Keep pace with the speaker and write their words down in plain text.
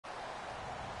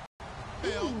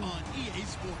NFL on EA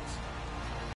Sports.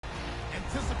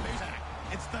 Anticipation.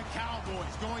 It's the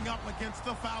Cowboys going up against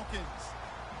the Falcons.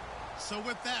 So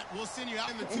with that, we'll send you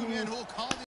out in the two men who will call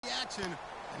the action,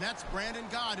 and that's Brandon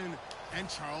Godden and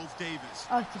Charles Davis.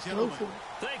 Gentlemen.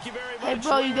 Thank you very much. Hey,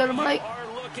 bro, you got a mic? We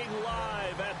are looking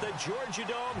live at the Georgia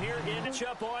Dome here in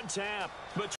Matchup on tap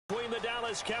between the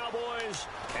Dallas Cowboys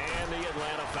and the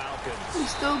Atlanta Falcons. He's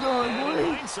still going, and boy.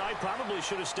 in hindsight, probably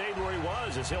should have stayed where he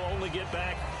was, as he'll only get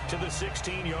back to the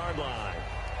 16-yard line.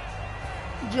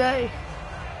 Jay.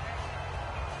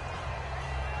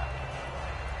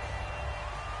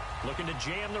 Looking to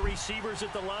jam the receivers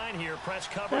at the line here. Press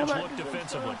coverage, look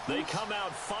defensively. They come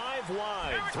out 5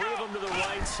 wide, 3 of them to the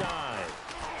right side.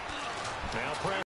 Now press.